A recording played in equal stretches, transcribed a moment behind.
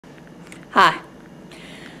Hi,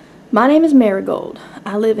 my name is Marigold.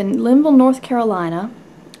 I live in Linville, North Carolina,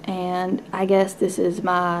 and I guess this is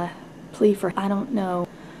my plea for, I don't know.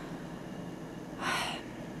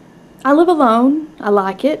 I live alone. I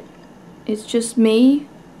like it. It's just me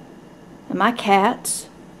and my cats.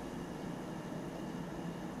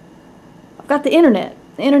 I've got the internet.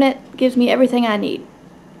 The internet gives me everything I need.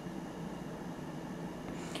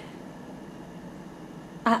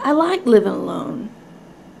 I like living alone.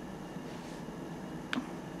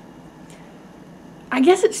 I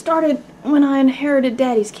guess it started when I inherited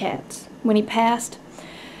Daddy's cats. When he passed,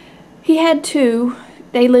 he had two.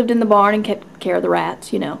 They lived in the barn and kept care of the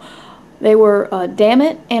rats, you know. They were Damn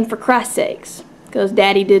It and For Christ's Sakes, because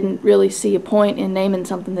Daddy didn't really see a point in naming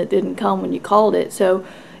something that didn't come when you called it, so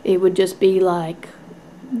it would just be like,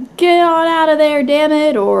 get on out of there, damn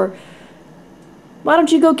it, or why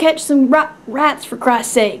don't you go catch some rats for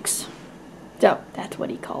Christ's sakes. So that's what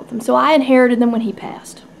he called them. So I inherited them when he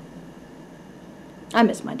passed. I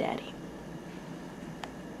miss my daddy.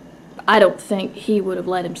 I don't think he would have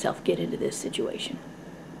let himself get into this situation.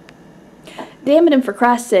 Damn It and For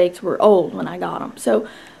Christ's Sakes were old when I got them. So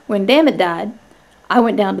when Damn It died, I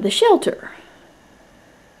went down to the shelter.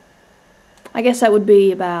 I guess that would be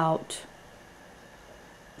about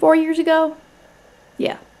 4 years ago.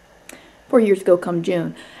 Yeah, 4 years ago come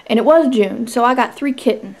June. And it was June, so I got 3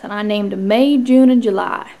 kittens, and I named them May, June, and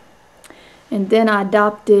July. And then I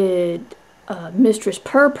adopted Mistress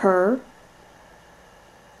Purr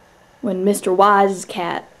when Mr. Wise's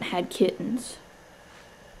cat had kittens.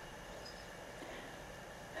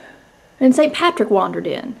 And St. Patrick wandered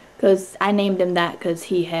in, because I named him that because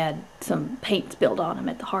he had some paint spilled on him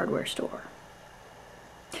at the hardware store.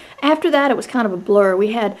 After that, it was kind of a blur.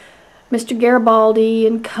 We had Mr. Garibaldi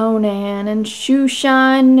and Conan and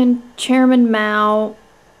Shoeshine and Chairman Mao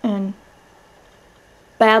and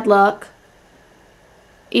Bad Luck,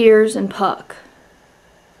 Ears, and Puck.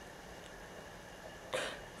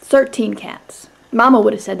 13 cats. Mama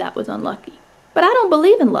would have said that was unlucky. But I don't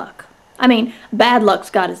believe in luck. I mean, Bad Luck's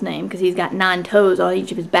got his name because he's got 9 toes on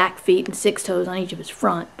each of his back feet and 6 toes on each of his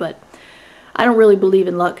front, but I don't really believe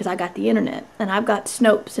in luck because I got the internet, and I've got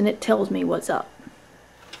Snopes, and it tells me what's up.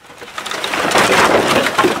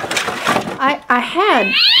 I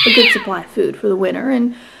had a good supply of food for the winter,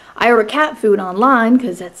 and I order cat food online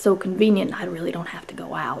because that's so convenient. I really don't have to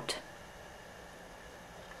go out.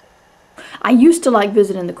 I used to like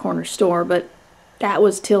visiting the corner store, but that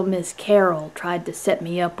was till Miss Carol tried to set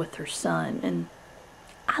me up with her son, and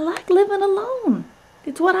I like living alone.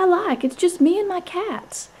 It's what I like. It's just me and my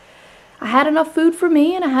cats. I had enough food for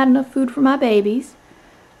me, and I had enough food for my babies.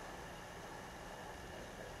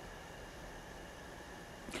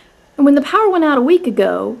 And when the power went out a week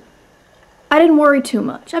ago, I didn't worry too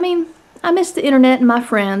much. I mean, I missed the internet and my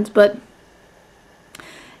friends, but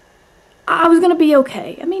I was going to be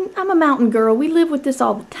okay. I mean, I'm a mountain girl. We live with this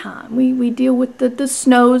all the time. We deal with the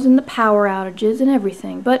snows and the power outages and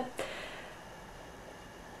everything, but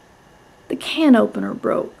the can opener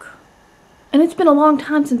broke. And it's been a long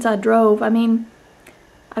time since I drove. I mean,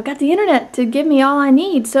 I've got the internet to give me all I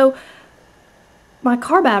need, so my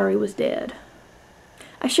car battery was dead.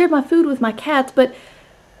 I shared my food with my cats, but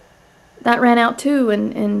that ran out too,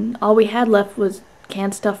 and all we had left was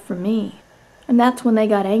canned stuff for me. And that's when they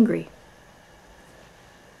got angry.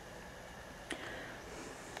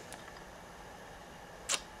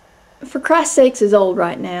 For Christ's Sakes is old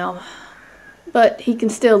right now, but he can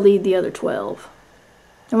still lead the other 12.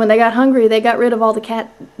 And when they got hungry, they got rid of all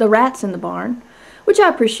the rats in the barn, which I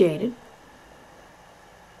appreciated.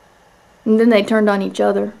 And then they turned on each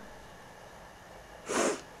other.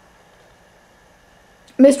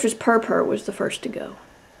 Mistress Purr was the first to go.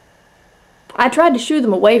 I tried to shoo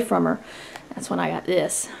them away from her. That's when I got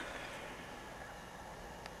this.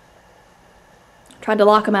 Tried to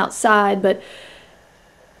lock them outside, but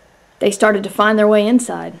they started to find their way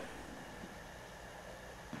inside.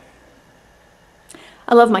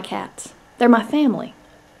 I love my cats. They're my family.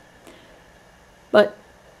 But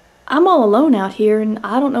I'm all alone out here, and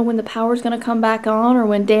I don't know when the power's going to come back on or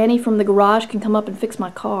when Danny from the garage can come up and fix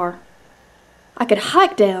my car. I could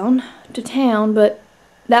hike down to town, but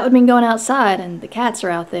that would mean going outside, and the cats are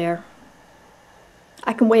out there.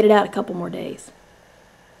 I can wait it out a couple more days.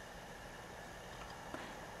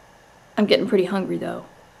 I'm getting pretty hungry, though.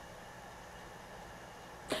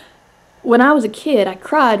 When I was a kid, I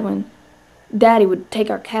cried when Daddy would take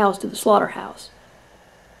our cows to the slaughterhouse.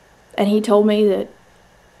 And he told me that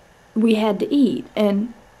we had to eat,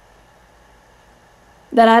 and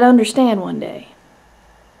that I'd understand one day.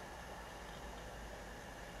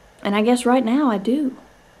 And I guess right now I do.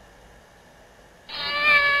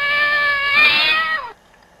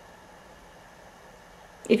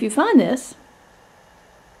 if you find this,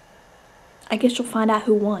 I guess you'll find out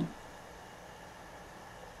who won.